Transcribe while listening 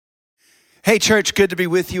Hey church, good to be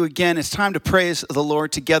with you again. It's time to praise the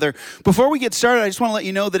Lord together. Before we get started, I just want to let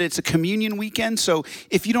you know that it's a communion weekend. So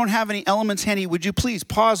if you don't have any elements handy, would you please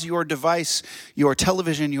pause your device, your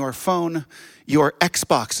television, your phone, your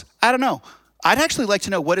Xbox? I don't know. I'd actually like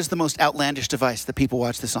to know what is the most outlandish device that people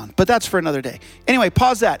watch this on, but that's for another day. Anyway,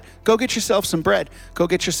 pause that. Go get yourself some bread. Go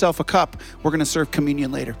get yourself a cup. We're going to serve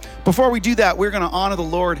communion later. Before we do that, we're going to honor the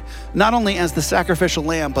Lord not only as the sacrificial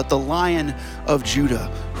lamb, but the Lion of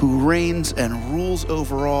Judah who reigns and rules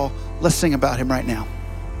over all. Let's sing about him right now.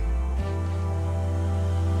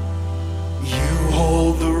 You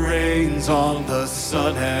hold the reins on the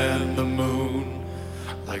sun and the moon,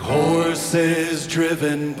 like horses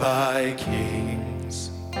driven by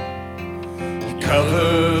kings. You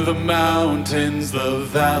cover the mountains, the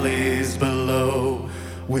valleys below,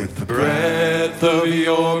 with the breadth of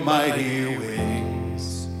your mighty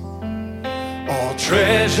wings. All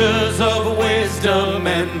treasures of wisdom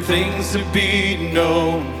and things to be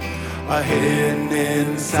known are hidden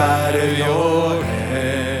inside of your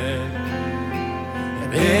head.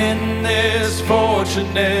 In this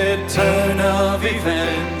fortunate turn of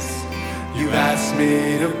events, you asked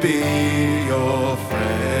me to be your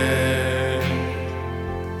friend.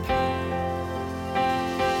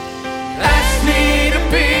 Asked me to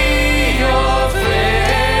be your friend.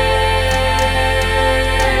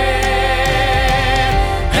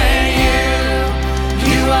 And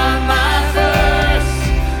you are my first,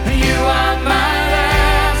 you are my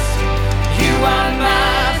last, you are my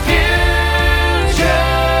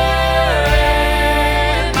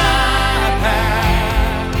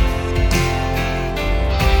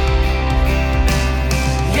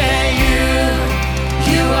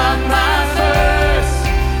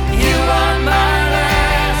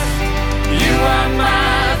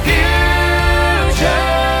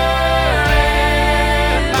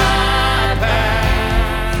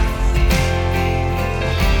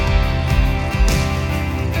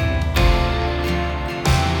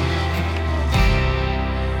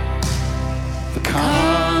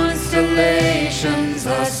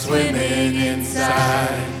are swimming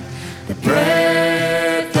inside the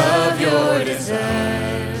breadth of your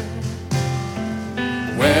desire.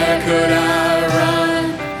 Where could I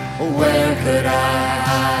run? Where could I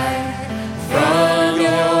hide from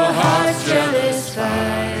your heart's jealous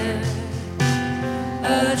fire?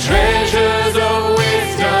 Treasures of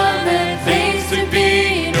wisdom and things to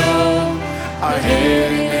be known are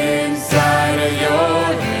hidden inside of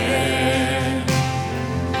your head.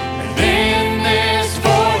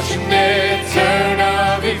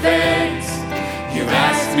 You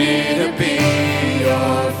asked me to be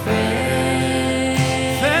your friend.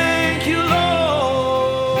 Thank you,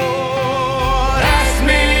 Lord. Asked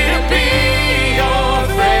me to be your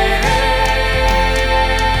friend.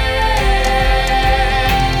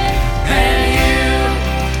 And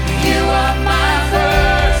you are my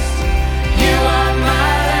first, you are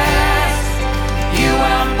my last, you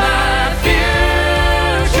are my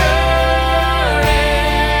future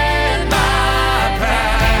and my past.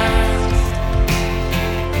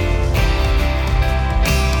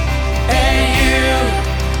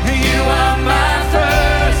 You are my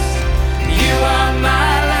first, you are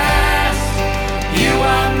my last, you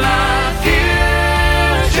are my future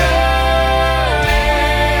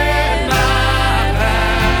and my past.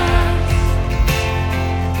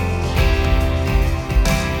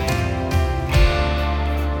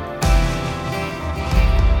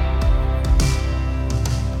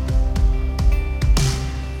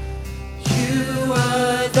 You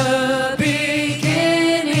are the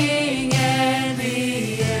beginning and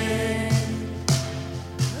the end.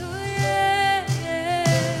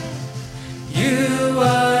 You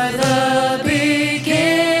are the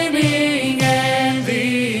beginning and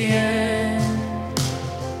the end.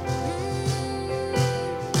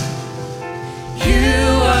 You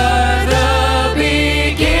are the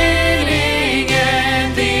beginning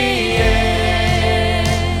and the end.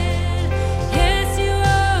 Yes, you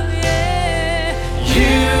are, yeah.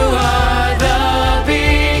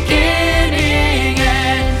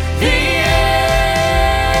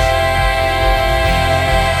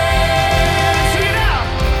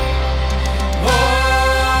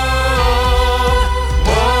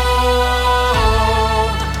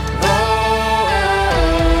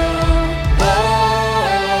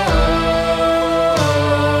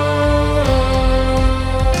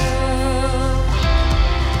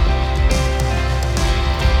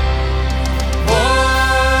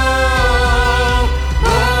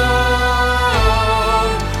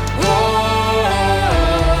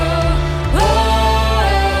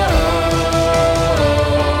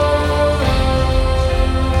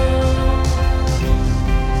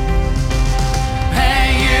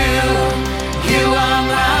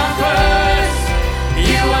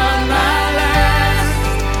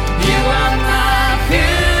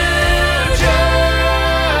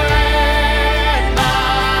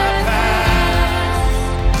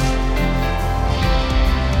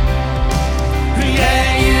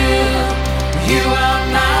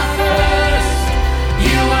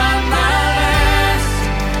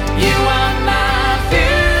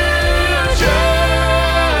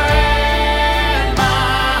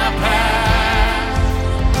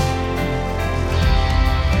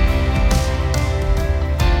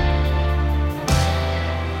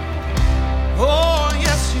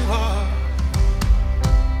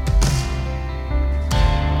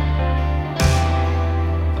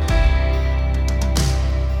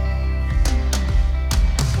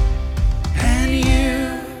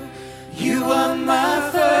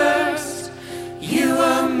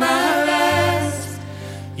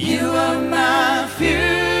 You are my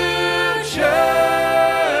future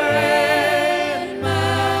and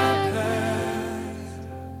my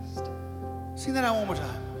past. Sing that out one more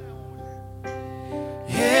time.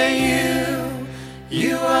 Yeah,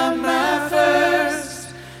 you are my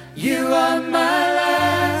first, you are my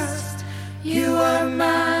last, you are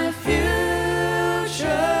my future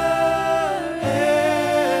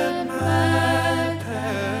and my past.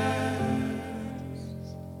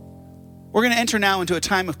 We're going to enter now into a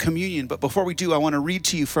time of communion, but before we do, I want to read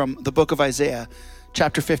to you from the book of Isaiah,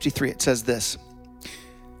 chapter 53. It says this: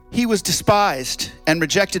 He was despised and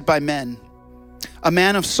rejected by men, a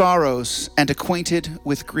man of sorrows and acquainted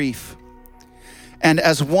with grief. And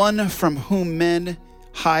as one from whom men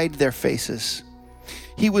hide their faces,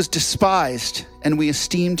 he was despised, and we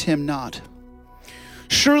esteemed him not.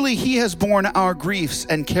 Surely he has borne our griefs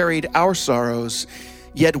and carried our sorrows,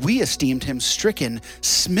 yet we esteemed him stricken,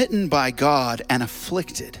 smitten by God, and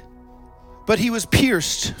afflicted. But he was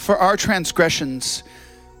pierced for our transgressions,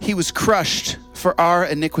 he was crushed for our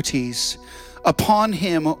iniquities. Upon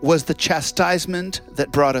him was the chastisement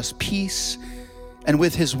that brought us peace, and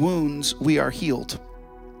with his wounds we are healed.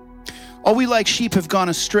 All we like sheep have gone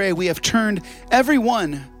astray. We have turned every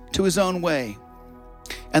one to his own way,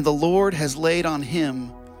 and the Lord has laid on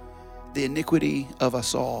him the iniquity of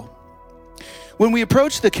us all. When we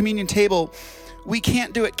approach the communion table, we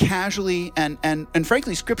can't do it casually, and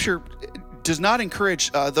frankly, Scripture does not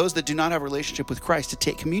encourage those that do not have a relationship with Christ to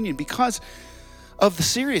take communion because of the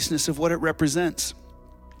seriousness of what it represents.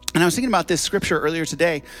 And I was thinking about this scripture earlier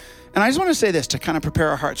today, and I just want to say this to kind of prepare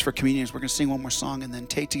our hearts for communion. We're going to sing one more song and then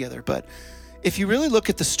take together. But if you really look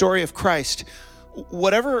at the story of Christ,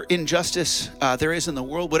 whatever injustice there is in the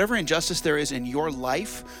world, whatever injustice there is in your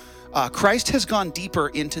life, Christ has gone deeper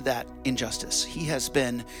into that injustice. He has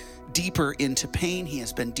been deeper into pain. He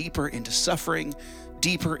has been deeper into suffering,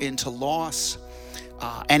 deeper into loss.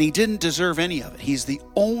 And he didn't deserve any of it. He's the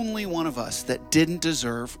only one of us that didn't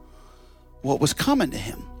deserve what was coming to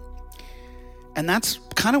him. And that's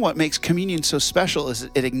kind of what makes communion so special, is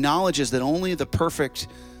it acknowledges that only the perfect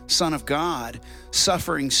Son of God,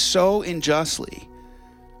 suffering so unjustly,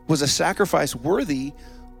 was a sacrifice worthy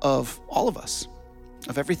of all of us,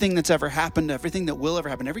 of everything that's ever happened, everything that will ever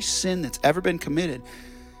happen, every sin that's ever been committed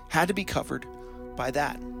had to be covered by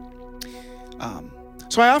that.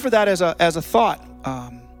 So I offer that as a thought,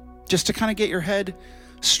 just to kind of get your head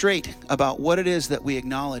straight about what it is that we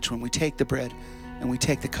acknowledge when we take the bread and we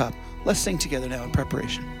take the cup. Let's sing together now in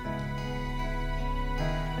preparation.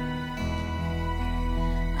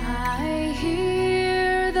 I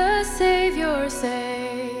hear the Savior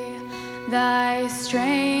say, thy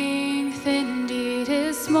strength indeed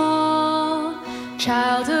is small.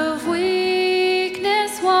 Child of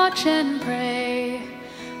weakness, watch and pray.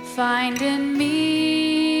 Find in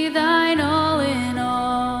me thine all in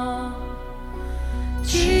all.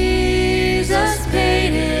 Jesus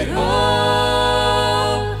paid it all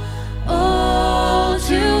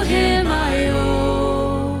to him I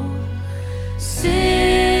owe.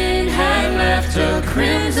 Sin had left a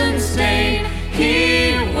crimson stain,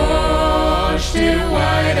 he washed it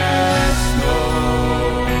white as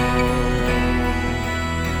snow.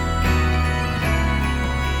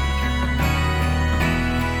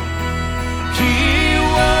 He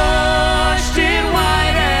washed it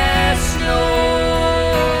white as snow.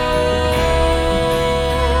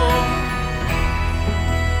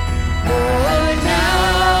 Oh,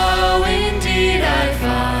 now indeed I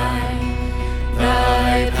find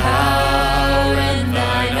thy power and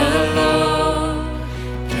thine alone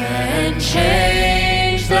can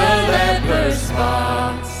change the leper's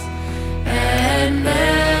spots and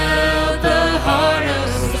melt the heart of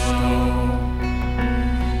stone.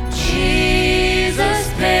 Jesus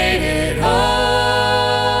paid it all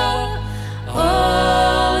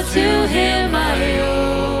to him I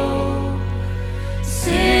owe.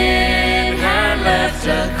 Sin had left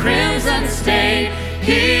a crimson stain,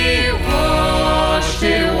 he washed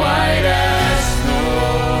it white as snow.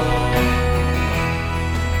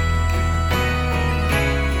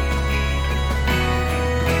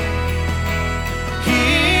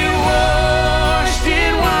 He washed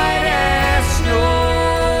it white as snow.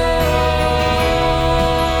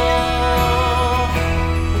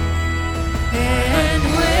 And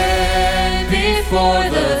when before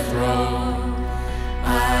the throne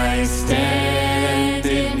I stand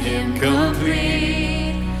in him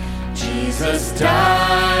complete, Jesus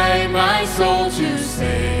died my soul to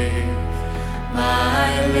save,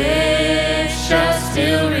 my lips shall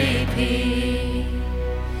still repeat.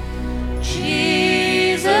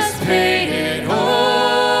 Jesus paid it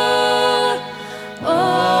all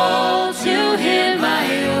to him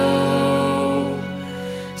I owe.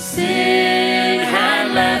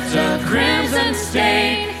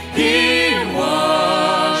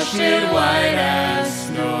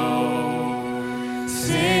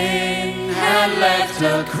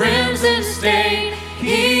 crimson stain.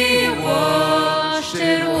 He washed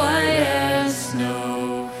it white as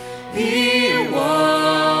snow. He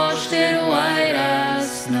washed it white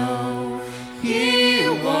as snow. He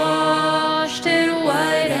washed it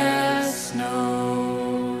white as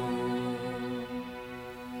snow.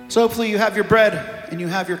 So hopefully you have your bread and you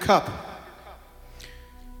have your cup.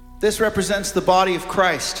 This represents the body of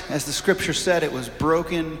Christ. As the scripture said, it was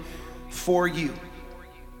broken for you.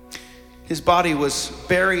 His body was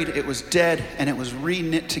buried, it was dead, and it was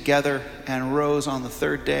re-knit together and rose on the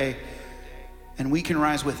third day. And we can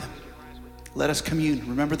rise with him. Let us commune.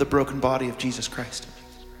 Remember the broken body of Jesus Christ.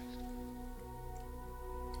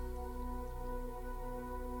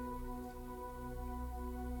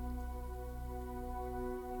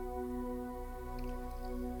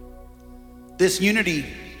 This unity,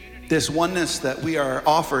 this oneness that we are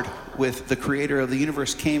offered with the creator of the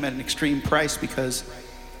universe came at an extreme price because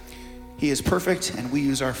he is perfect and we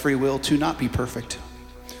use our free will to not be perfect.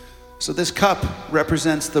 So this cup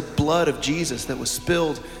represents the blood of Jesus that was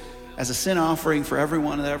spilled as a sin offering for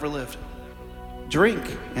everyone that ever lived.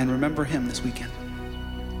 Drink and remember him this weekend.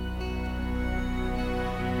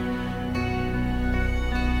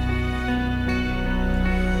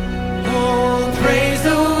 Oh, praise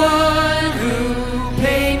the one who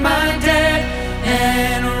paid my debt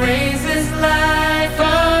and raised his life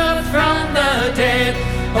up from the dead.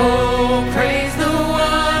 Oh, praise the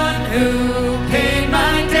one who paid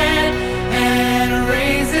my debt and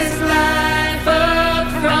raised his life up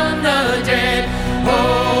from the dead.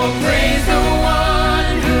 Oh, praise the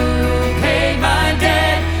one who paid my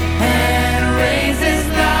debt and raised his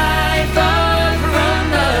life up from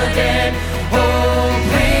the dead. Oh,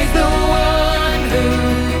 praise the one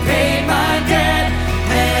who paid my debt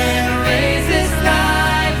and raised his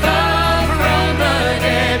life up from the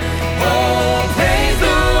dead. Oh, praise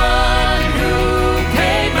the one who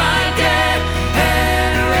paid my debt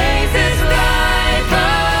and raised his life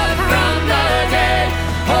up from the dead.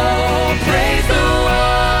 Oh, praise the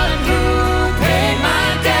one who paid my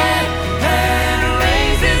debt and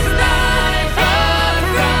raised his life up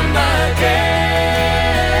from the dead.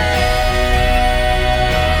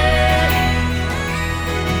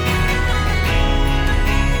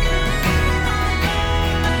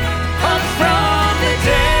 Up from the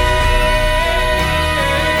dead.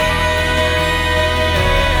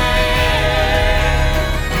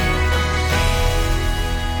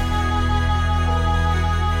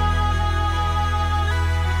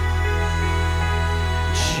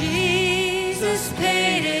 Jesus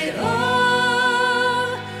paid it all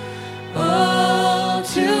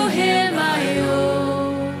to him I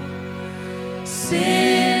owe.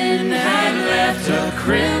 Sin had left a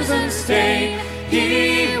crimson stain.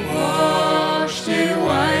 He washed it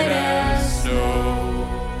white as snow.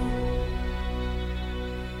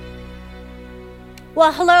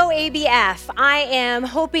 Well, hello, ABF. I am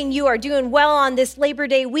hoping you are doing well on this Labor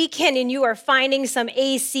Day weekend and you are finding some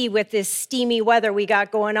AC with this steamy weather we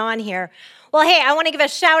got going on here. Well, hey, I want to give a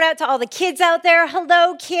shout out to all the kids out there.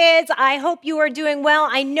 Hello, kids. I hope you are doing well.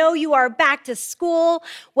 I know you are back to school,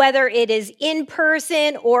 whether it is in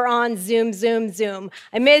person or on Zoom.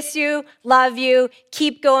 I miss you, love you.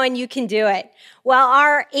 Keep going. You can do it. Well,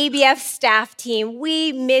 our ABF staff team,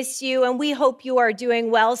 we miss you and we hope you are doing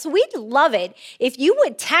well. So we'd love it if you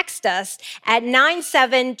would text us at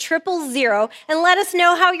 97000 and let us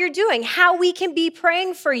know how you're doing, how we can be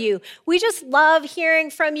praying for you. We just love hearing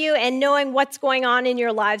from you and knowing what's going on in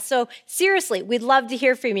your lives. So seriously, we'd love to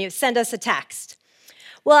hear from you. Send us a text.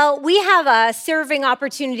 Well, we have a serving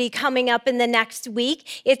opportunity coming up in the next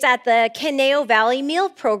week. It's at the Caneo Valley Meal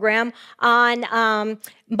Program on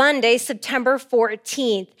Monday, September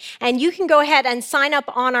 14th. And you can go ahead and sign up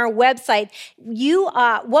on our website.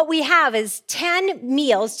 What we have is 10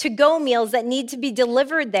 meals, to-go meals that need to be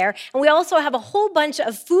delivered there. And we also have a whole bunch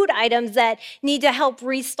of food items that need to help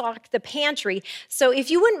restock the pantry. So if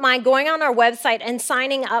you wouldn't mind going on our website and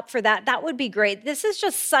signing up for that, that would be great. This is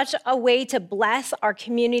just such a way to bless our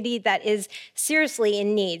community that is seriously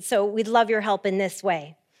in need. So we'd love your help in this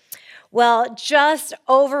way. Well, just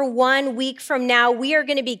over 1 week from now, we are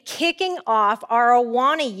going to be kicking off our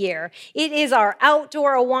Awana year. It is our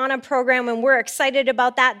outdoor Awana program, and we're excited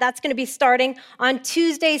about that. That's going to be starting on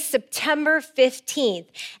Tuesday, September 15th.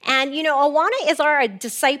 And, you know, Awana is our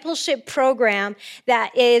discipleship program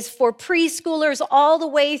that is for preschoolers all the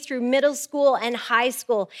way through middle school and high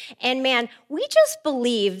school. And, man, we just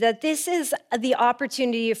believe that this is the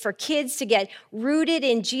opportunity for kids to get rooted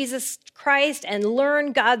in Jesus Christ and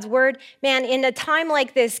learn God's word. man, in a time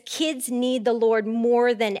like this, kids need the Lord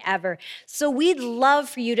more than ever. So we'd love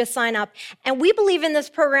for you to sign up. And we believe in this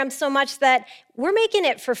program so much that we're making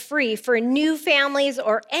it for free for new families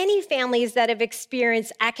or any families that have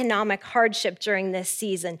experienced economic hardship during this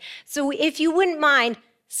season. So if you wouldn't mind,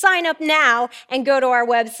 sign up now and go to our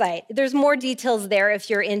website. There's more details there if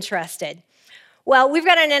you're interested. Well, we've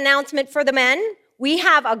got an announcement for the men. We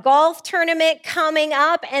have a golf tournament coming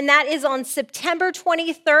up, and that is on September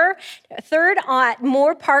 23rd at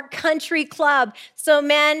Moore Park Country Club. So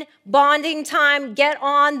men, bonding time, get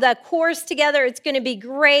on the course together. It's going to be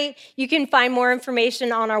great. You can find more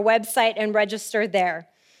information on our website and register there.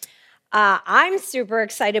 I'm super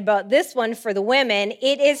excited about this one for the women.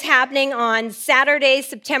 It is happening on Saturday,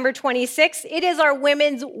 September 26th. It is our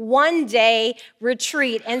women's one-day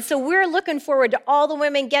retreat. And so we're looking forward to all the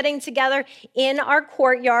women getting together in our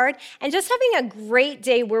courtyard and just having a great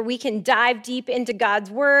day where we can dive deep into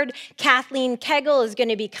God's word. Kathleen Kegel is going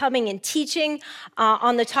to be coming and teaching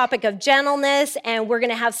on the topic of gentleness, and we're going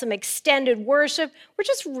to have some extended worship. We're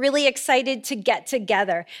just really excited to get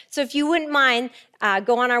together. So if you wouldn't mind,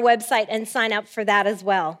 go on our website and sign up for that as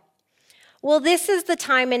well. Well, this is the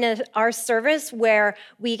time in our service where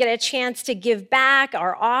we get a chance to give back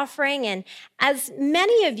our offering. And as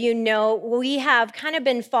many of you know, we have kind of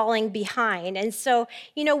been falling behind. And so,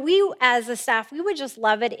 we as a staff, we would just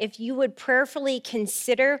love it if you would prayerfully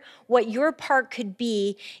consider what your part could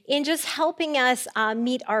be in just helping us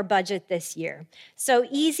meet our budget this year. So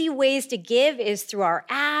easy ways to give is through our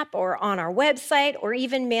app or on our website or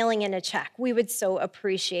even mailing in a check. We would so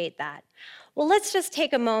appreciate that. Well, let's just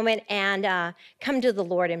take a moment and come to the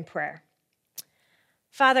Lord in prayer.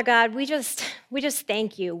 Father God, we just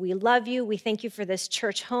thank you. We love you. We thank you for this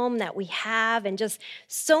church home that we have and just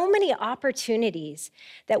so many opportunities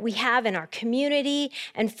that we have in our community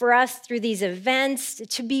and for us through these events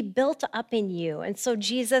to be built up in you. And so,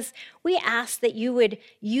 Jesus, we ask that you would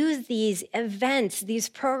use these events, these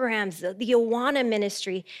programs, the Awana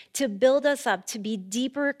ministry to build us up, to be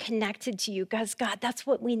deeper connected to you. Because, God, that's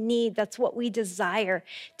what we need. That's what we desire,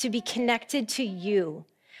 to be connected to you.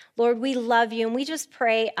 Lord, we love you, and we just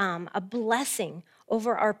pray a blessing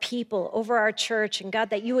over our people, over our church, and God,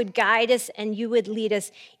 that you would guide us and you would lead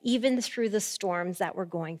us even through the storms that we're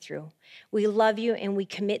going through. We love you, and we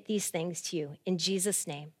commit these things to you. In Jesus'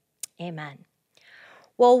 name, amen.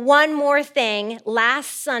 Well, one more thing.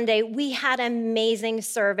 Last Sunday, we had an amazing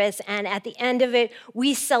service, and at the end of it,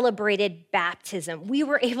 we celebrated baptism. We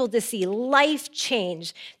were able to see life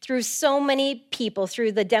change through so many people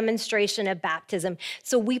through the demonstration of baptism.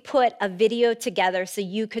 So we put a video together so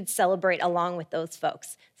you could celebrate along with those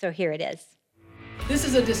folks. So here it is. This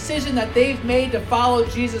is a decision that they've made to follow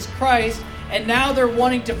Jesus Christ, and now they're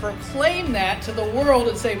wanting to proclaim that to the world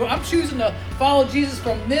and say, well, I'm choosing to follow Jesus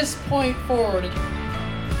from this point forward.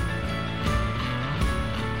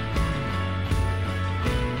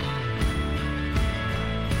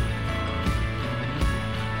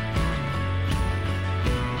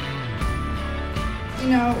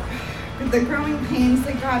 The growing pains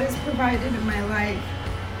that God has provided in my life,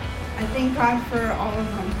 I thank God for all of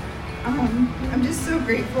them. I'm just so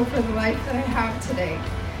grateful for the life that I have today.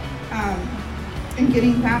 And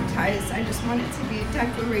getting baptized, I just want it to be a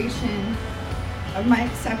declaration of my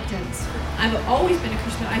acceptance. I've always been a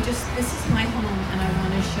Christian. This is my home, and I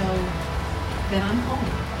want to show that I'm home.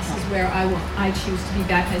 This is where I choose to be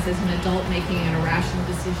baptized as an adult, making an irrational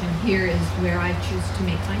decision. Here is where I choose to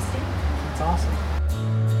make my stand. That's awesome.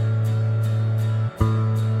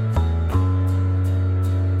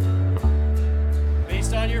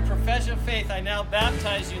 Based on your profession of faith, I now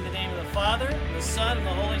baptize you in the name of the Father, the Son, and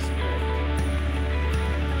the Holy Spirit.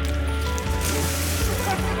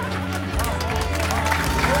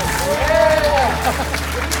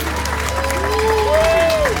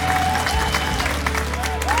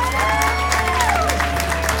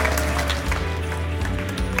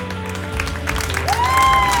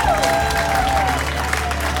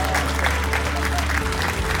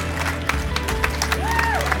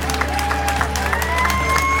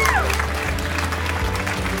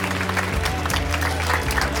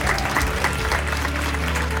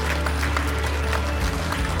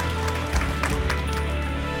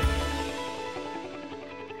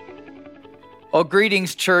 Well,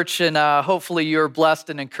 greetings, church, and hopefully you're blessed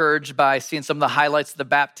and encouraged by seeing some of the highlights of the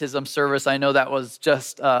baptism service. I know that was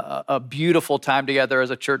just a beautiful time together as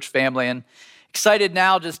a church family, and excited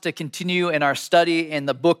now just to continue in our study in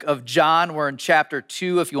the book of John. We're in chapter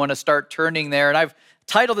 2, if you want to start turning there, and I've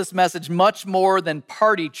titled this message, Much More Than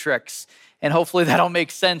Party Tricks. and hopefully that'll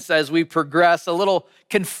make sense as we progress. A little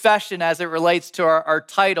confession as it relates to our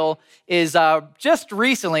title is just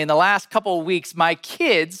recently, in the last couple of weeks, my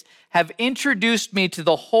kids have introduced me to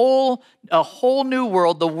a whole new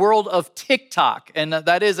world, the world of TikTok. And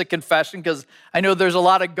that is a confession because I know there's a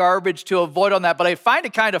lot of garbage to avoid on that, but I find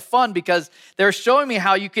it kind of fun because they're showing me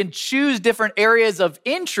how you can choose different areas of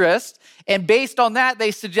interest, and based on that,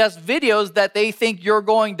 they suggest videos that they think you're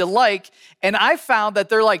going to like. And I found that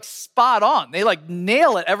they're like spot on. They like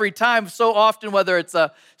nail it every time so often, whether it's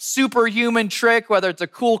a superhuman trick, whether it's a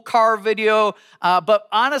cool car video. But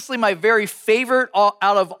honestly, my very favorite out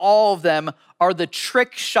of all of them are the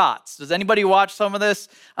trick shots. Does anybody watch some of this?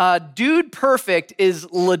 Dude Perfect is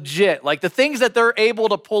legit. Like the things that they're able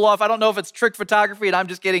to pull off. I don't know if it's trick photography and I'm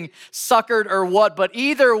just getting suckered or what, but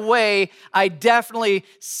either way, I definitely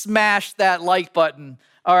smashed that like button.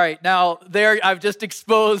 All right, now there I've just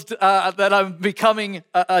exposed that I'm becoming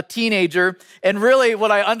a teenager. And really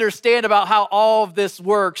what I understand about how all of this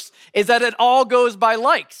works is that it all goes by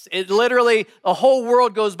likes. It literally, the whole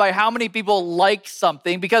world goes by how many people like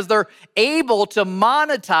something because they're able to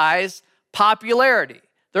monetize popularity.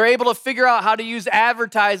 They're able to figure out how to use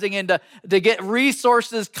advertising and to get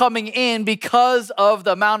resources coming in because of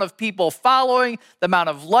the amount of people following, the amount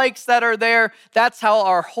of likes that are there. That's how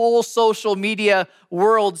our whole social media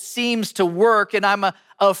world seems to work. And I'm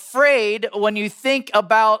afraid when you think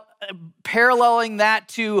about paralleling that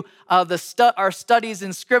to our studies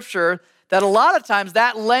in Scripture, that a lot of times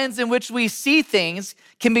that lens in which we see things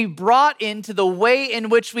can be brought into the way in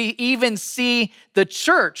which we even see the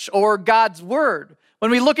church or God's word. When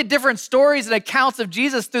we look at different stories and accounts of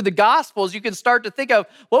Jesus through the Gospels, you can start to think of,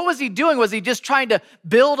 what was he doing? Was he just trying to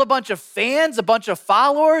build a bunch of fans, a bunch of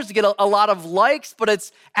followers, to get a lot of likes? But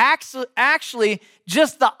it's actually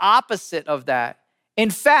just the opposite of that. In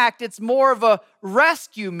fact, it's more of a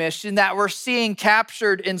rescue mission that we're seeing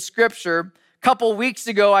captured in Scripture. A couple weeks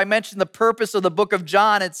ago, I mentioned the purpose of the book of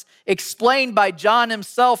John. It's explained by John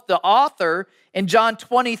himself, the author, in John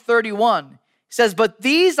 20:31. He says, "But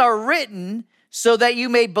these are written so that you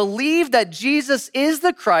may believe that Jesus is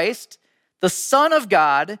the Christ, the Son of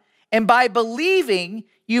God, and by believing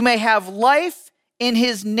you may have life in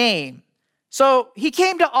his name." So he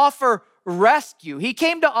came to offer rescue. He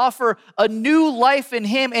came to offer a new life in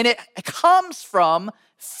him, and it comes from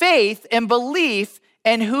faith and belief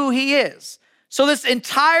in who he is. So this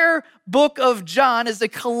entire book of John is a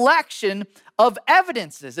collection of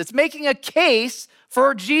evidences. It's making a case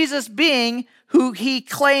for Jesus being who he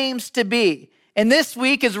claims to be. And this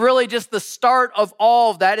week is really just the start of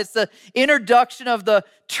all of that. It's the introduction of the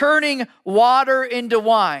turning water into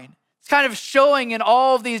wine. It's kind of showing in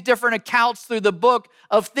all of these different accounts through the book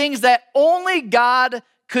of things that only God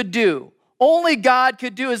could do. Only God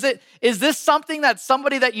could do. Is this something that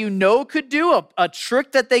somebody that you know could do? A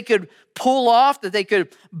trick that they could pull off, that they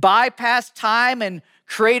could bypass time and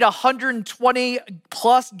create 120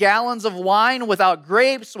 plus gallons of wine without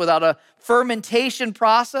grapes, without a fermentation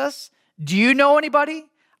process? Do you know anybody?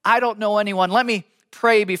 I don't know anyone. Let me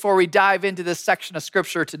pray before we dive into this section of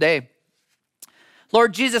Scripture today.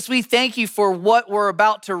 Lord Jesus, we thank you for what we're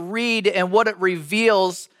about to read and what it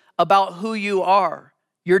reveals about who you are,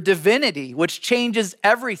 your divinity, which changes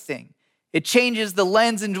everything. It changes the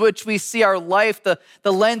lens in which we see our life, the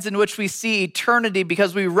lens in which we see eternity,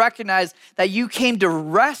 because we recognize that you came to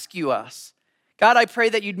rescue us. God, I pray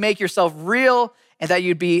that you'd make yourself real and that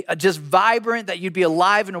you'd be just vibrant, that you'd be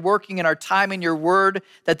alive and working in our time in your word,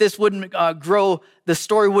 that this wouldn't the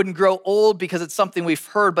story wouldn't grow old because it's something we've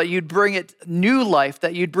heard, but you'd bring it new life,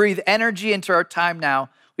 that you'd breathe energy into our time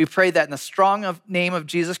now. We pray that in the strong name of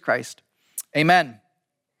Jesus Christ. Amen.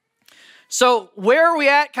 So where are we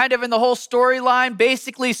at kind of in the whole storyline?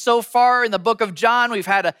 Basically, so far in the book of John, we've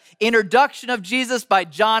had an introduction of Jesus by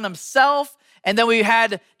John himself. And then we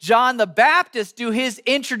had John the Baptist do his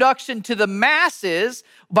introduction to the masses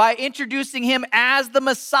by introducing him as the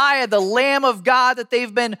Messiah, the Lamb of God that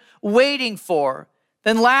they've been waiting for.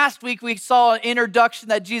 Then last week we saw an introduction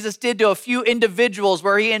that Jesus did to a few individuals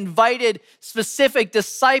where he invited specific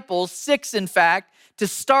disciples, 6 in fact,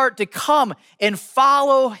 to come and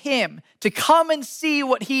follow him, to come and see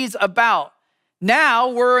what he's about. Now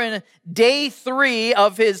we're in day 3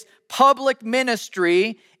 of his public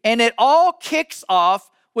ministry, and it all kicks off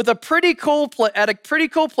with a pretty cool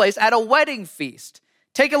place at a wedding feast.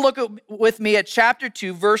 Take a look with me at chapter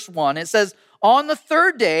 2, verse 1. It says, "On the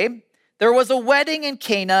 3rd day, there was a wedding in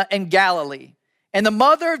Cana in Galilee, and the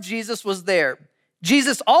mother of Jesus was there.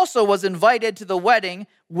 Jesus also was invited to the wedding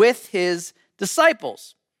with his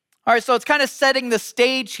disciples. All right, so it's kind of setting the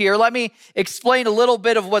stage here. Let me explain a little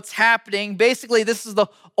bit of what's happening. Basically, this is the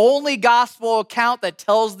only gospel account that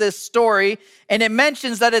tells this story, and it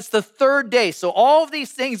mentions that it's the third day. So all of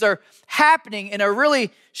these things are happening in a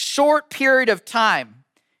really short period of time.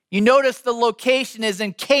 You notice the location is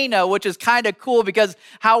in Cana, which is kind of cool because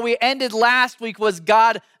how we ended last week was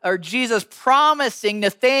God or Jesus promising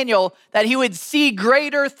Nathanael that he would see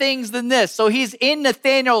greater things than this. So he's in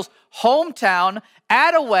Nathanael's hometown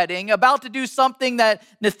at a wedding, about to do something that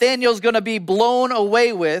Nathanael's going to be blown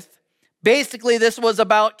away with. Basically,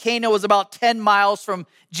 Cana was about 10 miles from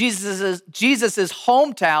Jesus's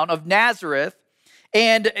hometown of Nazareth.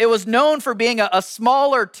 And it was known for being a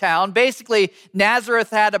smaller town. Basically, Nazareth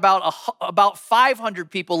had about 500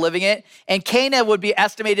 people living in it, and Cana would be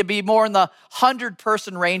estimated to be more in the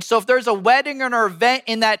 100-person range. So if there's a wedding or an event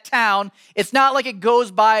in that town, it's not like it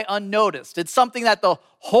goes by unnoticed. It's something that the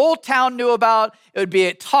whole town knew about. It would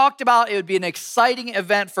be talked about. It would be an exciting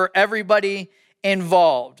event for everybody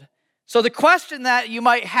involved. So the question that you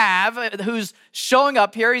might have, who's showing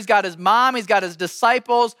up here, he's got his mom, he's got his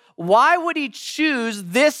disciples. Why would he choose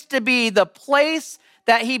this to be the place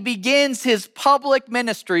that he begins his public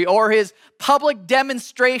ministry or his public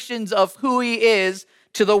demonstrations of who he is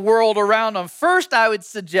to the world around him? First, I would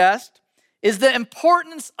suggest, is the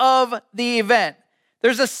importance of the event.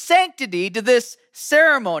 There's a sanctity to this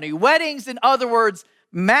ceremony. Weddings, in other words,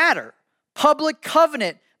 matter. Public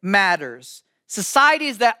covenant matters.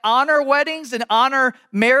 Societies that honor weddings and honor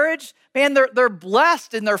marriage, man, they're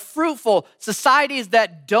blessed and they're fruitful. Societies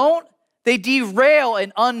that don't, they derail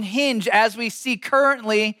and unhinge, as we see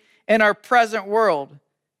currently in our present world.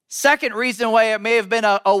 Second reason why it may have been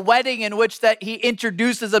a wedding in which that he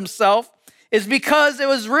introduces himself is because it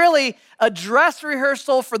was really a dress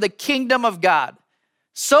rehearsal for the kingdom of God.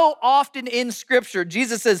 So often in Scripture,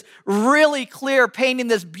 Jesus is really clear, painting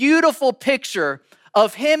this beautiful picture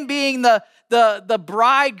of him being the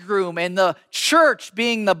bridegroom and the church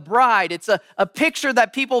being the bride. It's a picture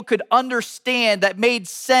that people could understand, that made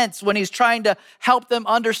sense when he's trying to help them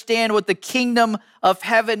understand what the kingdom of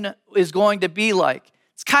heaven is going to be like.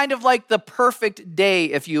 It's kind of like the perfect day,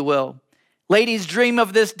 if you will. Ladies dream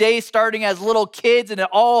of this day starting as little kids, and it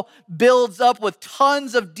all builds up with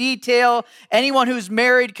tons of detail. Anyone who's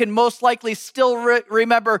married can most likely still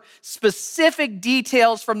remember specific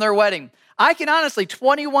details from their wedding. I can honestly,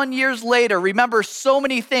 21 years later, remember so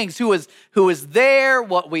many things. Who was there,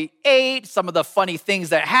 what we ate, some of the funny things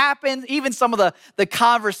that happened, even some of the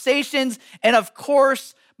conversations, and of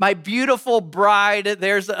course, my beautiful bride.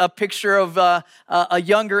 There's a picture of a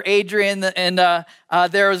younger Adrian, and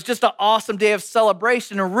there was just an awesome day of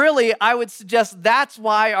celebration. And really, I would suggest that's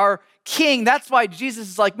why our King, that's why Jesus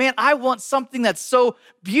is like, man, I want something that's so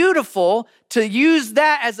beautiful to use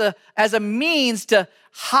that as a means to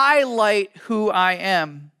highlight who I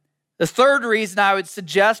am. The third reason I would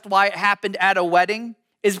suggest why it happened at a wedding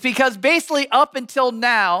is because basically up until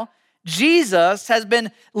now, Jesus has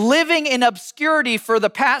been living in obscurity for the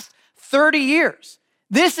past 30 years.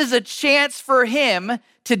 This is a chance for him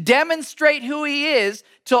to demonstrate who he is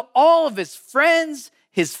to all of his friends,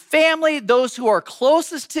 his family, those who are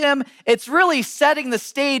closest to him. It's really setting the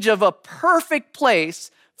stage of a perfect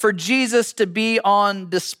place for Jesus to be on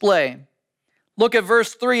display. Look at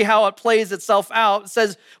verse 3, how it plays itself out. It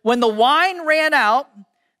says, when the wine ran out,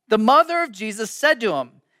 the mother of Jesus said to him,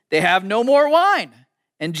 they have no more wine.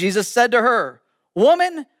 And Jesus said to her,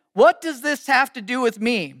 woman, what does this have to do with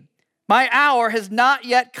me? My hour has not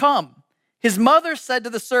yet come. His mother said to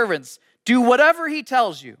the servants, do whatever he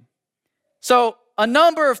tells you. So a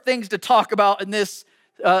number of things to talk about in this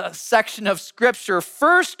section of Scripture.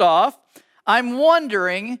 First off, I'm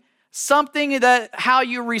wondering how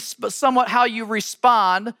you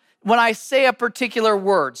respond when I say a particular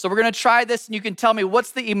word. So we're going to try this, and you can tell me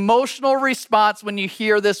what's the emotional response when you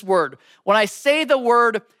hear this word. When I say the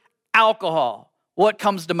word alcohol, what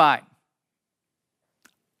comes to mind?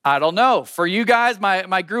 I don't know. For you guys,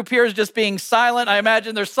 my group here is just being silent. I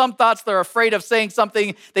imagine there's some thoughts they're afraid of saying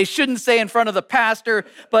something they shouldn't say in front of the pastor.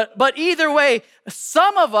 But either way,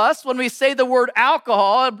 some of us, when we say the word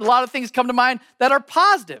alcohol, a lot of things come to mind that are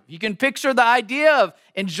positive. You can picture the idea of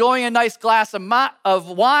enjoying a nice glass of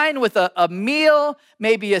wine with a meal,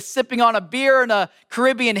 maybe sipping on a beer in a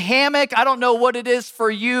Caribbean hammock. I don't know what it is for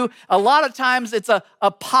you. A lot of times it's a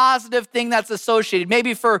positive thing that's associated.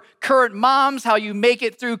 Maybe for current moms, how you make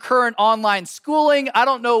it through current online schooling. I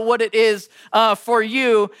don't know what it is for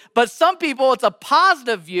you, but some people it's a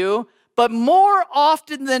positive view, but more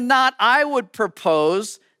often than not, I would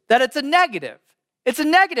propose that it's a negative. It's a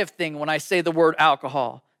negative thing when I say the word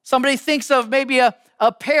alcohol. Somebody thinks of maybe a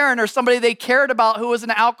parent or somebody they cared about who was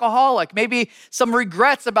an alcoholic. Maybe some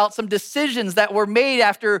regrets about some decisions that were made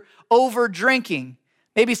after over drinking.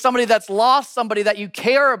 Maybe somebody that's lost somebody that you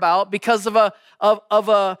care about because of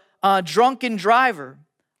a drunken driver.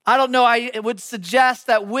 I don't know, I would suggest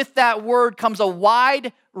that with that word comes a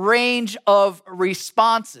wide range of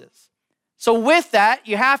responses. So with that,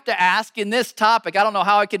 you have to ask in this topic, I don't know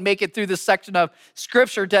how I can make it through this section of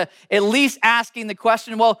scripture to at least asking the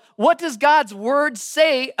question, well, what does God's word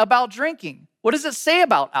say about drinking? What does it say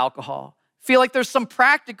about alcohol? I feel like there's some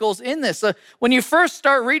practicals in this. When you first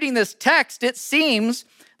start reading this text, it seems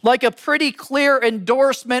like a pretty clear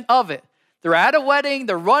endorsement of it. They're at a wedding,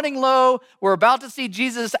 they're running low. We're about to see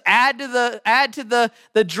Jesus add to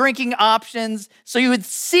the drinking options. So you would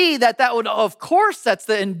see that would, of course, that's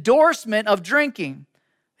the endorsement of drinking.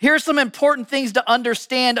 Here's some important things to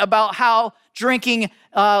understand about how drinking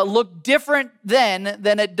looked different then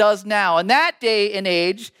than it does now. In that day and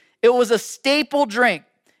age, it was a staple drink.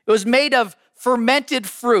 It was made of fermented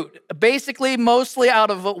fruit, basically mostly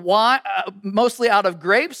out of wine, mostly out of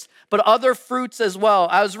grapes, but other fruits as well.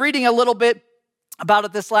 I was reading a little bit about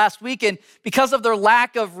it this last week, and because of their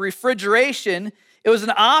lack of refrigeration, it was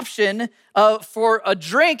an option for a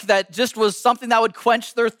drink that just was something that would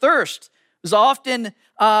quench their thirst. It was often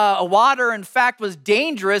water, in fact, was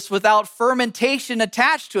dangerous without fermentation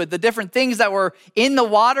attached to it. The different things that were in the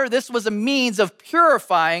water, this was a means of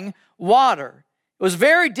purifying water. It was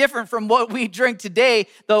very different from what we drink today.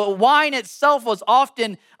 The wine itself was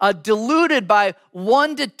often diluted by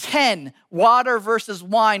 1 to 10 water versus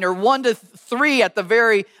wine, or 1 to 3 at the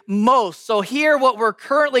very most. So here what we're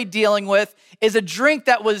currently dealing with is a drink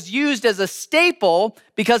that was used as a staple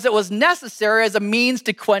because it was necessary as a means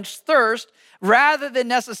to quench thirst rather than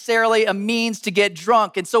necessarily a means to get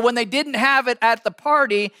drunk. And so when they didn't have it at the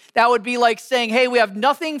party, that would be like saying, hey, we have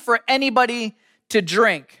nothing for anybody to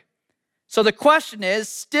drink. So the question is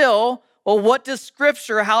still, well, what does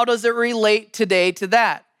Scripture, how does it relate today to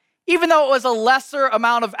that? Even though it was a lesser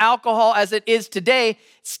amount of alcohol as it is today, it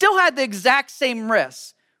still had the exact same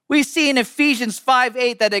risks. We see in Ephesians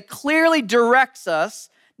 5:8 that it clearly directs us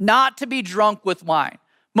not to be drunk with wine.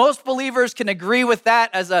 Most believers can agree with that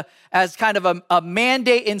as kind of a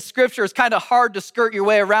mandate in Scripture. It's kind of hard to skirt your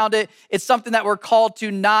way around it. It's something that we're called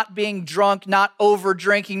to not being drunk, not over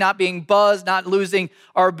drinking, not being buzzed, not losing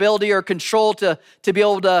our ability or control to be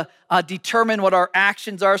able to determine what our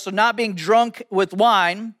actions are. So not being drunk with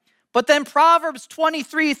wine. But then Proverbs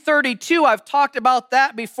 23:32, I've talked about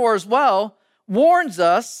that before as well, warns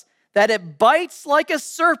us that it bites like a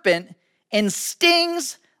serpent and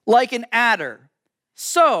stings like an adder.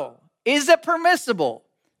 So, is it permissible?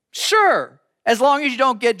 Sure, as long as you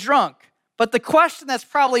don't get drunk. But the question that's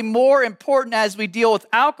probably more important as we deal with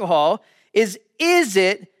alcohol is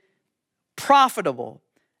it profitable?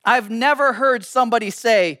 I've never heard somebody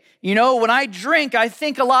say, when I drink, I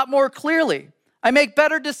think a lot more clearly. I make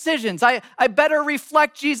better decisions. I better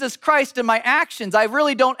reflect Jesus Christ in my actions. I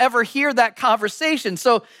really don't ever hear that conversation.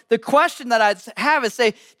 So the question that I have is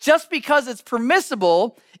say, just because it's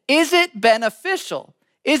permissible, is it beneficial?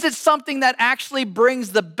 Is it something that actually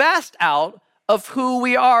brings the best out of who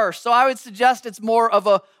we are? So I would suggest it's more of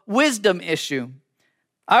a wisdom issue.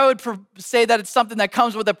 I would say that it's something that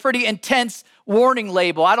comes with a pretty intense warning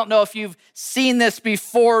label. I don't know if you've seen this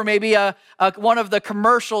before, maybe one of the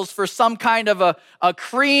commercials for some kind of a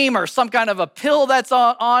cream or some kind of a pill that's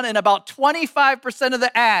on, and about 25% of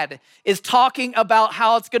the ad is talking about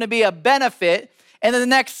how it's going to be a benefit. And then the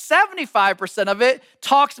next 75% of it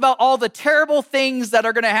talks about all the terrible things that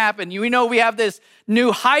are going to happen. We know we have this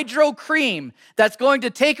new hydro cream that's going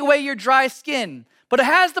to take away your dry skin, but it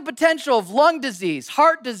has the potential of lung disease,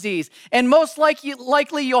 heart disease, and most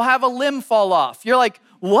likely you'll have a limb fall off. You're like,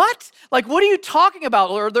 what? Like, what are you talking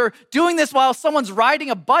about? Or they're doing this while someone's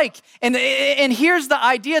riding a bike. And here's the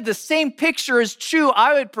idea. The same picture is true,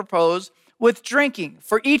 I would propose, with drinking.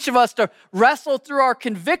 For each of us to wrestle through our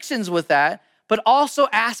convictions with that, but also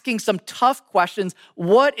asking some tough questions.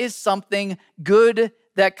 What is something good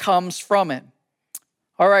that comes from it?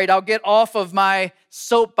 All right, I'll get off of my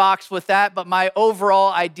soapbox with that, but my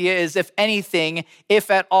overall idea is, if anything, if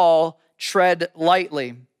at all, tread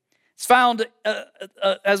lightly. It's found,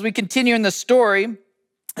 as we continue in the story,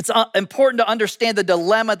 it's important to understand the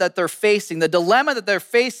dilemma that they're facing. The dilemma that they're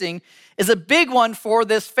facing is a big one for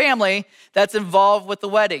this family that's involved with the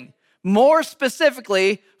wedding. More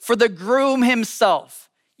specifically, for the groom himself.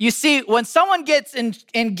 You see, when someone gets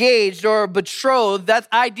engaged or betrothed, that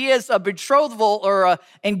idea is a betrothal or an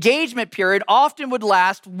engagement period often would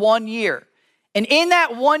last 1 year. And in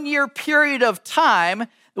that 1 year period of time,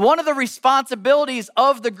 One of the responsibilities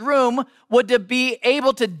of the groom would to be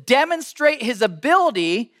able to demonstrate his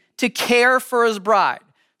ability to care for his bride.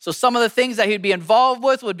 So some of the things that he'd be involved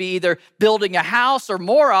with would be either building a house or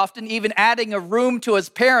more often even adding a room to his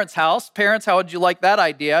parents' house. Parents, how would you like that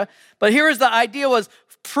idea? But here's the idea was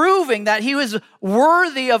proving that he was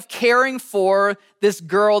worthy of caring for this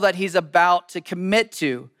girl that he's about to commit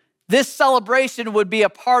to. This celebration would be a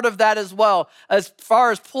part of that as well, as far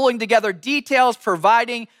as pulling together details,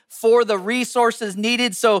 providing for the resources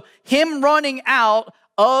needed. So him running out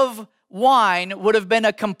of wine would have been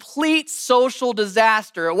a complete social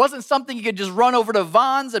disaster. It wasn't something you could just run over to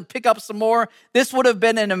Vons and pick up some more. This would have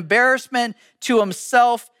been an embarrassment to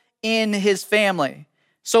himself and his family.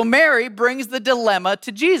 So Mary brings the dilemma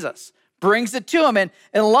to Jesus, brings it to him. And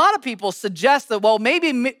a lot of people suggest that, well,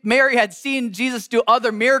 maybe Mary had seen Jesus do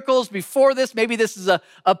other miracles before this. Maybe this is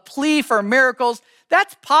a plea for miracles.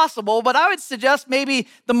 That's possible, but I would suggest maybe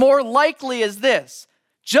the more likely is this.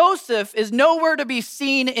 Joseph is nowhere to be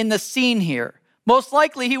seen in the scene here. Most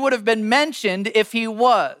likely he would have been mentioned if he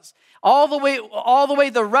was. All the way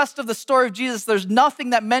the rest of the story of Jesus, there's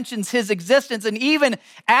nothing that mentions his existence. And even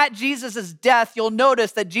at Jesus' death, you'll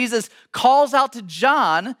notice that Jesus calls out to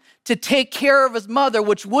John to take care of his mother,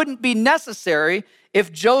 which wouldn't be necessary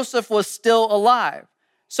if Joseph was still alive.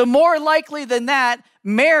 So more likely than that,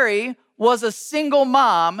 Mary was a single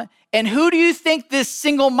mom. And who do you think this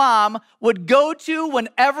single mom would go to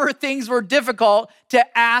whenever things were difficult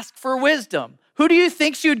to ask for wisdom? Who do you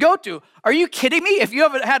think she would go to? Are you kidding me? If you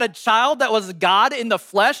haven't had a child that was God in the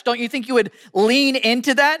flesh, don't you think you would lean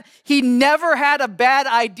into that? He never had a bad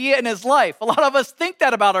idea in his life. A lot of us think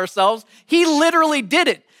that about ourselves. He literally did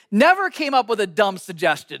it. Never came up with a dumb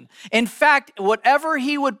suggestion. In fact, whatever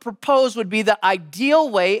he would propose would be the ideal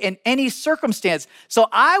way in any circumstance. So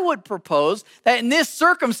I would propose that in this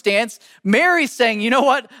circumstance, Mary's saying, you know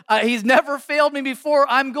what? He's never failed me before.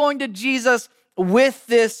 I'm going to Jesus with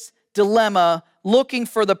this dilemma, looking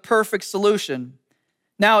for the perfect solution.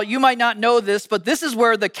 Now, you might not know this, but this is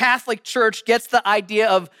where the Catholic Church gets the idea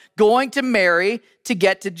of going to Mary to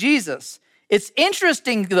get to Jesus. It's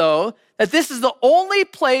interesting, though, that this is the only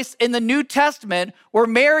place in the New Testament where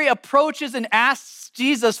Mary approaches and asks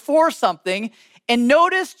Jesus for something. And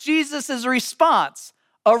notice Jesus' response,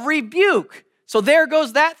 a rebuke. So there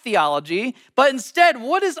goes that theology. But instead,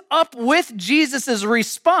 what is up with Jesus'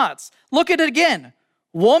 response? Look at it again.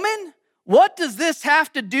 Woman, what does this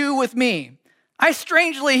have to do with me? I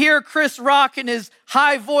strangely hear Chris Rock in his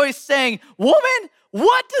high voice saying, woman,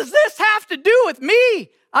 what does this have to do with me?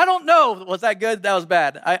 I don't know. Was that good? That was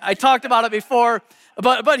bad. I talked about it before.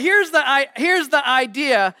 But here's the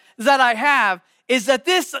idea that I have is that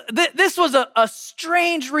this was a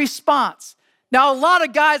strange response. Now, a lot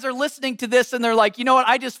of guys are listening to this and they're like, you know what?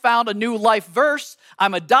 I just found a new life verse.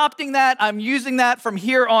 I'm adopting that. I'm using that from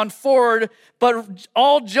here on forward. But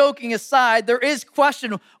all joking aside, there is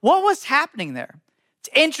question, what was happening there? It's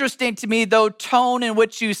interesting to me, though, tone in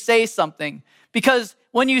which you say something. Because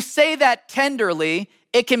when you say that tenderly,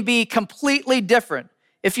 it can be completely different.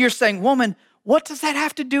 If you're saying, woman, what does that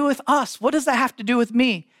have to do with us? What does that have to do with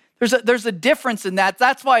me? There's a difference in that.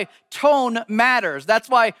 That's why tone matters. That's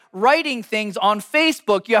why writing things on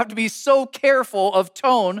Facebook, you have to be so careful of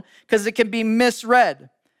tone because it can be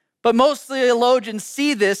misread. But most theologians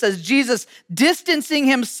see this as Jesus distancing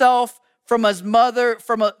himself from his mother,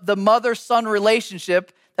 the mother-son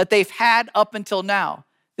relationship that they've had up until now.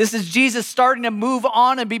 This is Jesus starting to move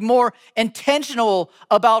on and be more intentional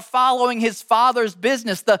about following his Father's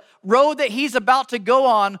business. The road that he's about to go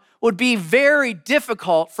on would be very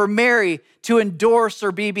difficult for Mary to endorse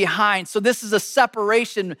or be behind. So this is a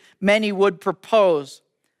separation many would propose.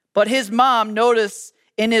 But his mom, notice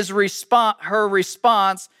in her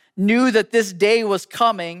response, knew that this day was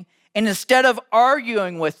coming, and instead of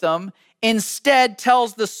arguing with them, instead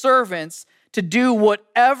tells the servants to do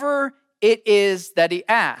whatever it is that he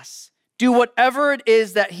asks. Do whatever it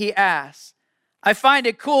is that he asks. I find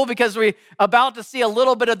it cool because we're about to see a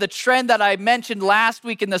little bit of the trend that I mentioned last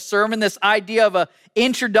week in the sermon, this idea of an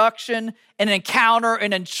introduction, an encounter,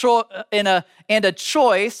 and a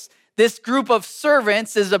choice. This group of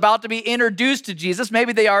servants is about to be introduced to Jesus.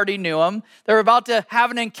 Maybe they already knew him. They're about to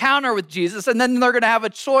have an encounter with Jesus, and then they're going to have a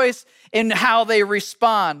choice in how they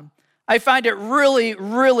respond. I find it really,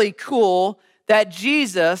 really cool that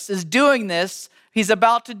Jesus is doing this. He's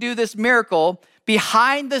about to do this miracle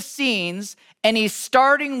behind the scenes, and he's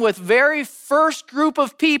starting with very first group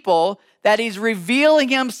of people that he's revealing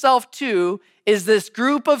himself to is this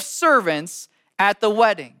group of servants at the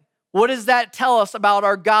wedding. What does that tell us about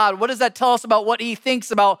our God? What does that tell us about what he thinks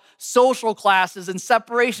about social classes and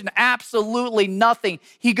separation? Absolutely nothing.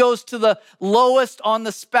 He goes to the lowest on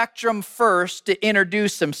the spectrum first to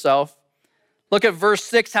introduce himself. Look at verse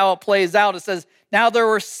 6, how it plays out. It says, now there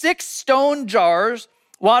were 6 stone jars,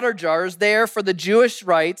 water jars, there for the Jewish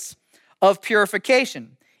rites of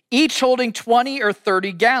purification, each holding 20 or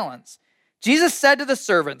 30 gallons. Jesus said to the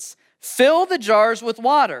servants, fill the jars with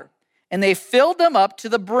water. And they filled them up to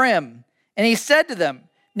the brim. And he said to them,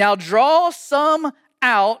 now draw some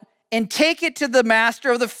out and take it to the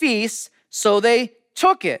master of the feast. So they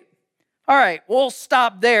took it. All right, we'll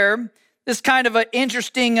stop there. This kind of an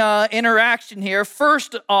interesting interaction here.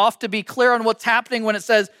 First off, to be clear on what's happening when it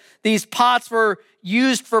says these pots were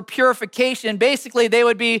used for purification, basically they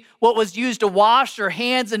would be what was used to wash your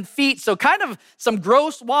hands and feet. So kind of some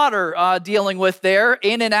gross water dealing with there,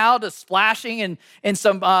 in and out, splashing and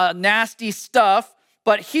some nasty stuff.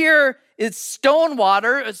 But here it's stone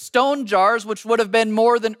water, stone jars, which would have been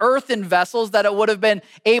more than earthen vessels, that it would have been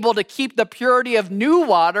able to keep the purity of new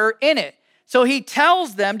water in it. So he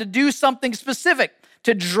tells them to do something specific,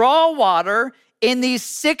 to draw water in these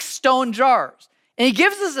 6 stone jars. And he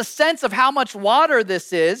gives us a sense of how much water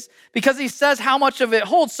this is because he says how much of it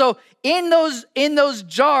holds. So in those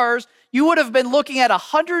jars, you would have been looking at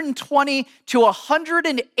 120 to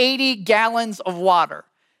 180 gallons of water.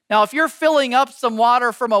 Now, if you're filling up some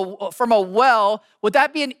water from a well, would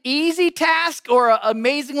that be an easy task or an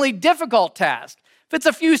amazingly difficult task? If it's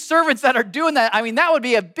a few servants that are doing that, I mean, that would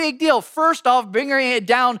be a big deal. First off, bringing it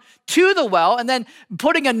down to the well and then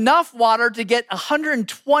putting enough water to get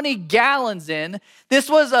 120 gallons in. This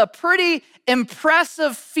was a pretty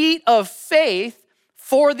impressive feat of faith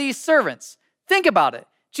for these servants. Think about it.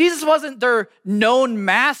 Jesus wasn't their known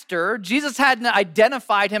master. Jesus hadn't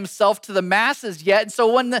identified himself to the masses yet. And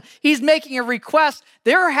so when he's making a request,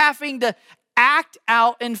 they're having to act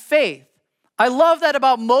out in faith. I love that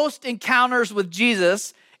about most encounters with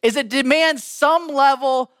Jesus is it demands some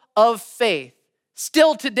level of faith.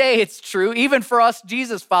 Still today, it's true, even for us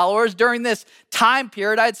Jesus followers during this time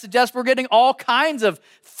period, I'd suggest we're getting all kinds of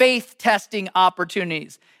faith testing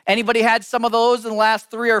opportunities. Anybody had some of those in the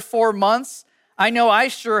last 3 or 4 months? I know I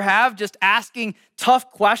sure have, just asking tough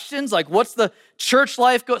questions like, what's the church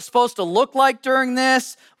life supposed to look like during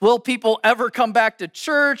this? Will people ever come back to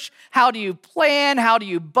church? How do you plan? How do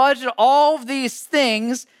you budget? All of these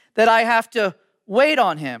things that I have to wait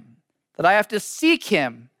on him, that I have to seek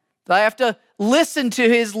him, that I have to listen to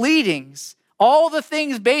his leadings. All the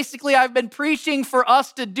things basically I've been preaching for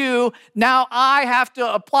us to do, now I have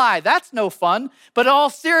to apply. That's no fun. But in all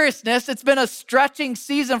seriousness, it's been a stretching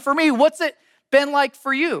season for me. What's it been like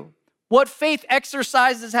for you? What faith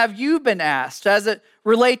exercises have you been asked? Does it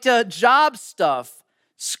relate to job stuff,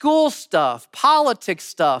 school stuff, politics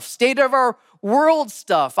stuff, state of our world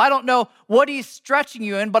stuff? I don't know what he's stretching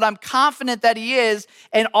you in, but I'm confident that he is.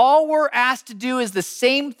 And all we're asked to do is the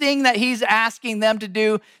same thing that he's asking them to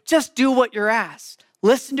do. Just do what you're asked.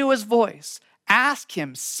 Listen to his voice. Ask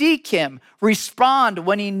him, seek him, respond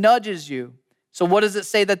when he nudges you. So what does it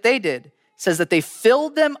say that they did? It says that they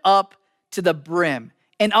filled them up to the brim.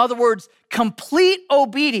 In other words, complete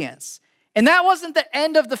obedience. And that wasn't the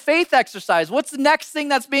end of the faith exercise. What's the next thing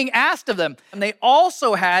that's being asked of them? And they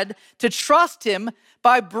also had to trust him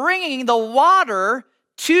by bringing the water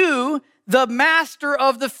to the master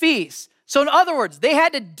of the feast. So in other words, they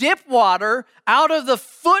had to dip water out of the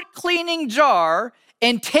foot cleaning jar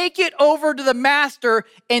and take it over to the master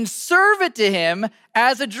and serve it to him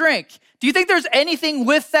as a drink. Do you think there's anything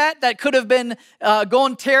with that could have been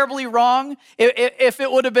going terribly wrong? If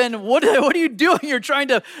it would have been, what are you doing? You're trying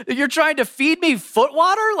to feed me foot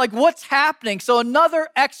water? Like, what's happening? So another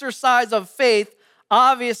exercise of faith.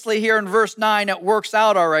 Obviously, here in verse 9, it works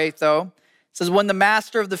out all right, though. It says, when the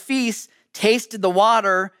master of the feast tasted the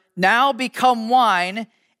water, now become wine,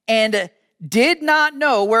 and did not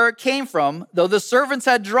know where it came from, though the servants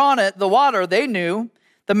had drawn it, the water, they knew.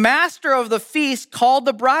 The master of the feast called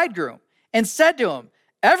the bridegroom and said to him,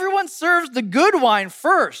 everyone serves the good wine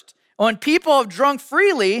first. When people have drunk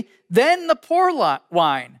freely, then the poor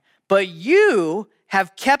wine. But you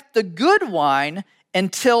have kept the good wine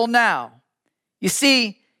until now. You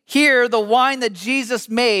see, here the wine that Jesus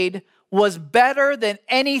made was better than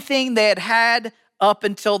anything they had had up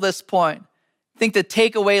until this point. I think the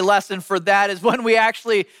takeaway lesson for that is when we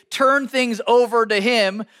actually turn things over to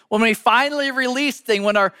him, when we finally release things,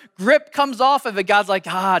 when our grip comes off of it, God's like,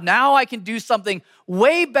 now I can do something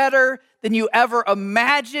way better than you ever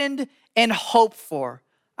imagined and hoped for.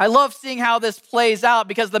 I love seeing how this plays out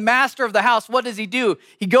because the master of the house, what does he do?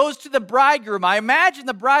 He goes to the bridegroom. I imagine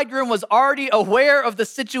the bridegroom was already aware of the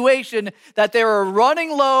situation that they were running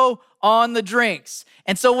low on the drinks.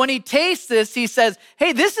 And so when he tastes this, he says,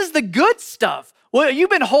 hey, this is the good stuff. Well, you've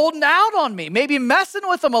been holding out on me, maybe messing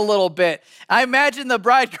with him a little bit. I imagine the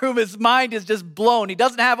bridegroom, his mind is just blown. He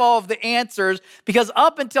doesn't have all of the answers because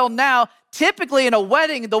up until now, typically in a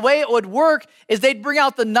wedding, the way it would work is they'd bring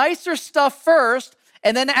out the nicer stuff first.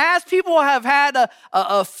 And then as people have had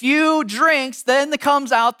a few drinks, then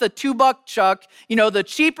comes out the $2 chuck, the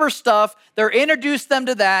cheaper stuff. They're introduced them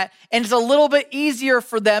to that, and it's a little bit easier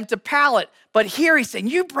for them to palate. But here he's saying,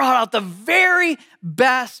 you brought out the very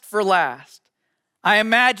best for last. I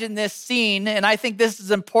imagine this scene, and I think this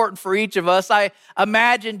is important for each of us. I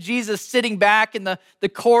imagine Jesus sitting back in the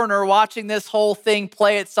corner watching this whole thing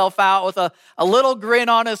play itself out with a little grin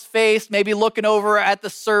on his face, maybe looking over at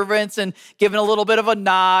the servants and giving a little bit of a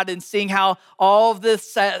nod and seeing how all of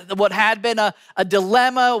this, what had been a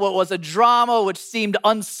dilemma, what was a drama, which seemed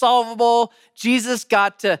unsolvable, Jesus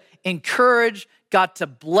got to encourage, got to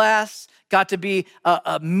bless, got to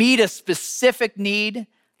meet a specific need.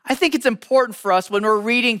 I think it's important for us when we're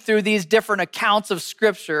reading through these different accounts of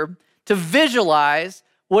Scripture to visualize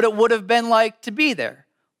what it would have been like to be there,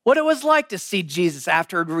 what it was like to see Jesus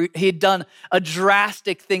after he had done a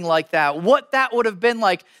drastic thing like that, what that would have been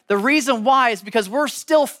like. The reason why is because we're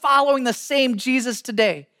still following the same Jesus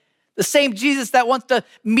today, the same Jesus that wants to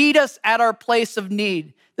meet us at our place of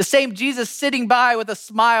need, the same Jesus sitting by with a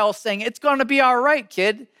smile saying, it's going to be all right,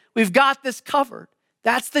 kid. We've got this covered.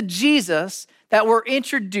 That's the Jesus that we're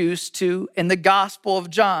introduced to in the Gospel of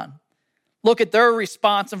John. Look at their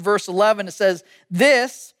response in verse 11. It says,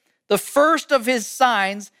 this, the first of his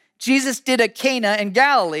signs, Jesus did at Cana in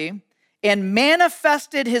Galilee and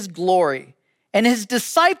manifested his glory, and his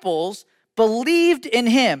disciples believed in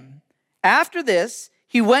him. After this,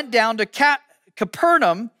 he went down to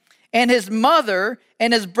Capernaum, and his mother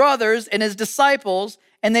and his brothers and his disciples,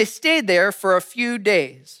 and they stayed there for a few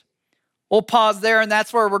days. We'll pause there, and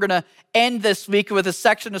that's where we're going to end this week with a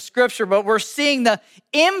section of Scripture, but we're seeing the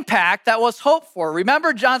impact that was hoped for.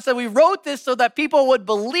 Remember, John said we wrote this so that people would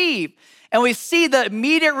believe, and we see the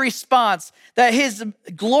immediate response that his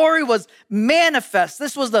glory was manifest.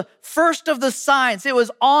 This was the first of the signs. It was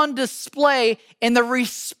on display, and the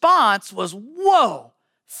response was, whoa,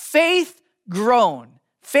 faith grown.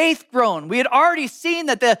 Faith grown. We had already seen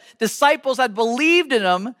that the disciples had believed in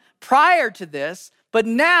him prior to this, but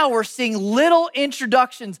now we're seeing little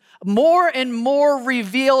introductions, more and more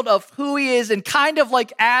revealed of who he is. And kind of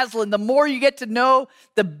like Aslan, the more you get to know,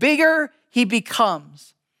 the bigger he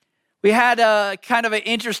becomes. We had a kind of an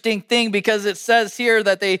interesting thing because it says here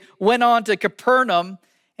that they went on to Capernaum.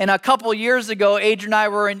 And a couple years ago, Adrian and I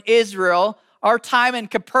were in Israel. Our time in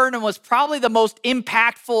Capernaum was probably the most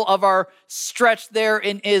impactful of our stretch there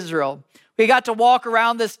in Israel. We got to walk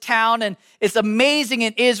around this town, and it's amazing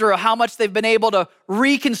in Israel how much they've been able to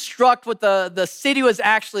reconstruct what the city was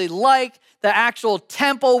actually like, the actual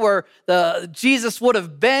temple where Jesus would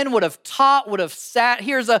have been, would have taught, would have sat.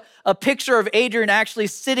 Here's a picture of Adrian actually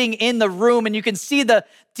sitting in the room, and you can see the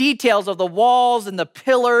details of the walls and the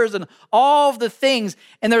pillars and all of the things.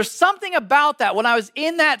 And there's something about that. When I was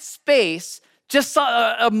in that space, just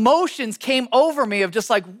emotions came over me of just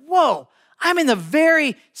like, whoa, I'm in the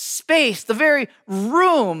very space, the very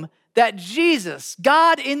room that Jesus,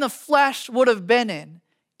 God in the flesh, would have been in.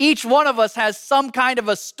 Each one of us has some kind of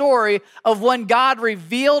a story of when God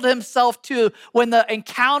revealed himself to, when the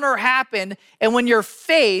encounter happened, and when your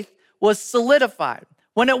faith was solidified,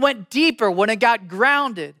 when it went deeper, when it got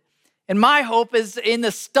grounded. And my hope is in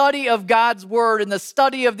the study of God's word, in the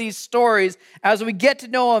study of these stories, as we get to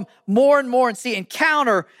know him more and more and see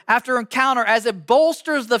encounter after encounter, as it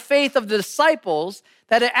bolsters the faith of the disciples,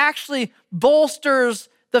 that it actually bolsters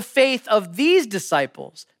the faith of these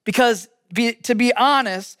disciples. Because to be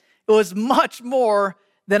honest, it was much more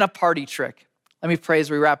than a party trick. Let me pray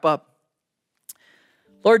as we wrap up.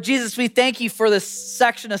 Lord Jesus, we thank you for this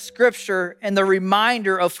section of Scripture and the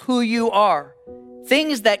reminder of who you are.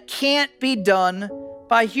 Things that can't be done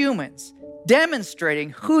by humans,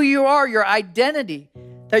 demonstrating who you are, your identity,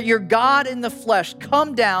 that you're God in the flesh,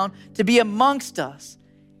 come down to be amongst us.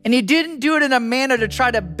 And you didn't do it in a manner to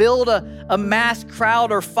try to build a mass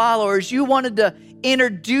crowd or followers. You wanted to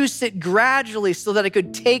introduce it gradually so that it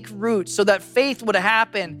could take root, so that faith would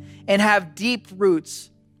happen and have deep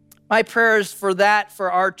roots. My prayer is for that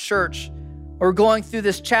for our church. We're going through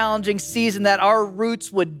this challenging season, that our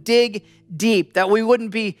roots would dig deep, that we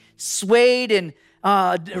wouldn't be swayed and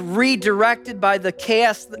redirected by the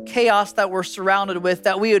chaos that we're surrounded with,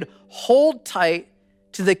 that we would hold tight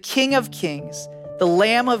to the King of Kings, the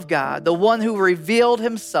Lamb of God, the one who revealed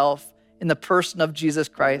himself in the person of Jesus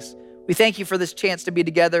Christ. We thank you for this chance to be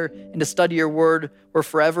together and to study your word. We're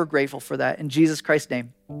forever grateful for that. In Jesus Christ's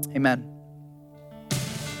name, amen.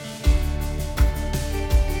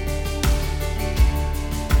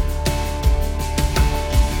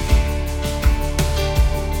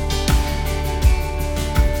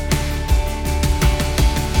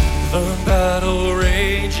 The battle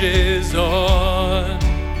rages on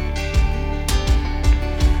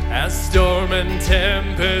as storm and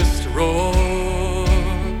tempest roar.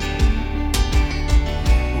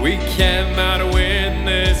 We cannot win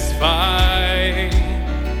this fight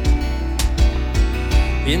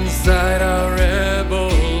inside our rebel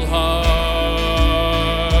hearts.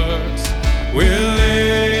 We're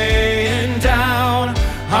laying down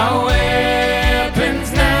our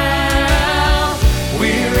weapons now. We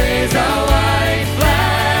raise our white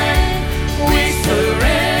flag. We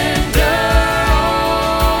surrender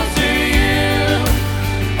all to you,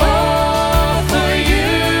 all for you.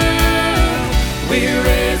 We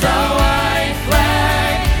raise our white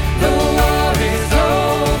flag. The war is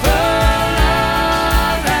over.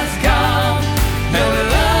 Love has come, and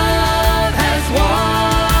love has won.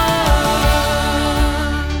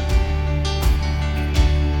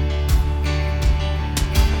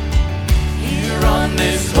 Here on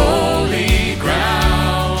this holy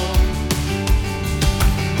ground,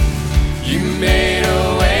 you made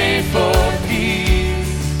a way for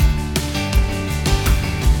peace,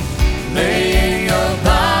 laying your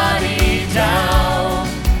body down.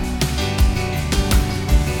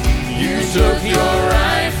 You took your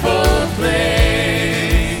rightful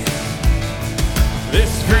place.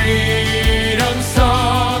 This freedom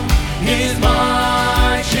song is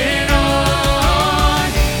marching on.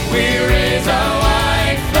 We raise our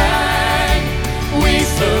white flag. We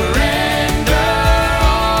surrender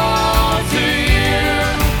all to you,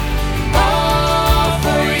 all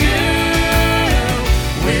for you.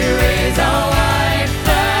 We raise our white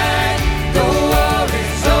flag. The war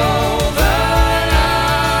is over.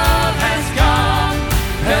 Love has come,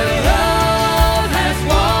 and love has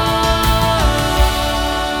won.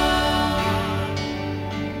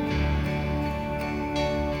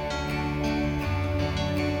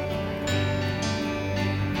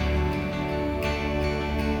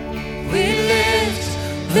 We lift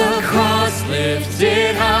the cross, lift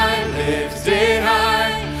it high, lift it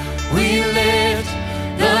high. We lift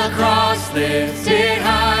the cross, lift it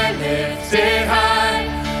high, lift it high.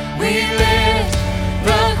 We lift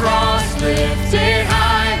the cross, lift it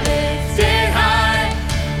high, lift it high.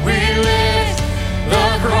 We lift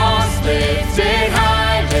the cross, lift it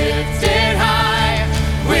high, lift it high.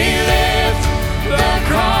 We lift the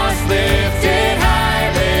cross, lift it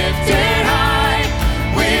high, lift it high.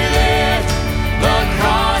 We lift the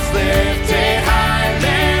cross, lift it high,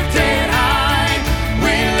 lift it high.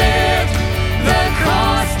 We lift the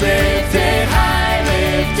cross, lift it high,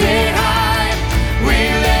 lift it high. We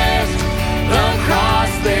lift the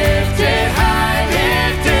cross, lift it high,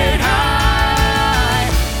 lift it high.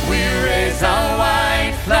 We raise our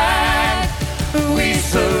white flag. We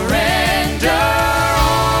surrender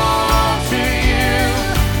all to you,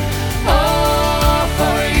 all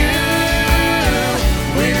for you.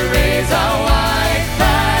 We raise our white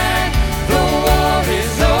flag. The war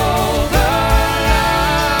is over.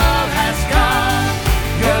 Love has come.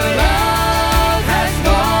 Your love has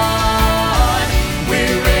won. We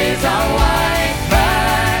raise our white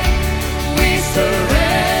flag. We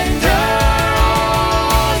surrender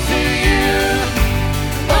all to you,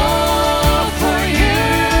 all for you.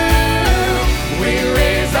 We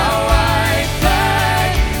raise our white flag.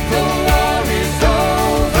 The war is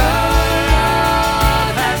over.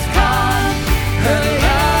 Love has come, and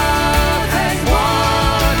love has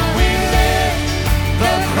won. We lift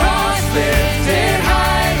the cross, lift it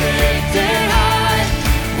high, lift it high.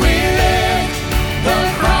 We lift the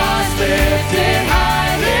cross, lift it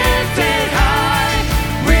high, lift it high.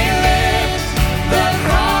 We lift the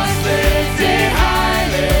cross, lift it high,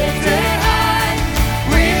 lift it high.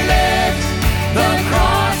 We lift the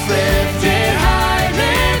cross, lift it high,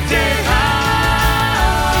 lift it high.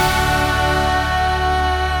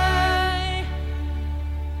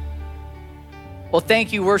 Well,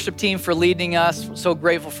 thank you, worship team, for leading us. So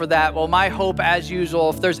grateful for that. Well, my hope, as usual,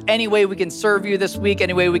 if there's any way we can serve you this week,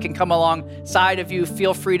 any way we can come alongside of you,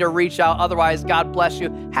 feel free to reach out. Otherwise, God bless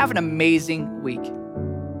you. Have an amazing week.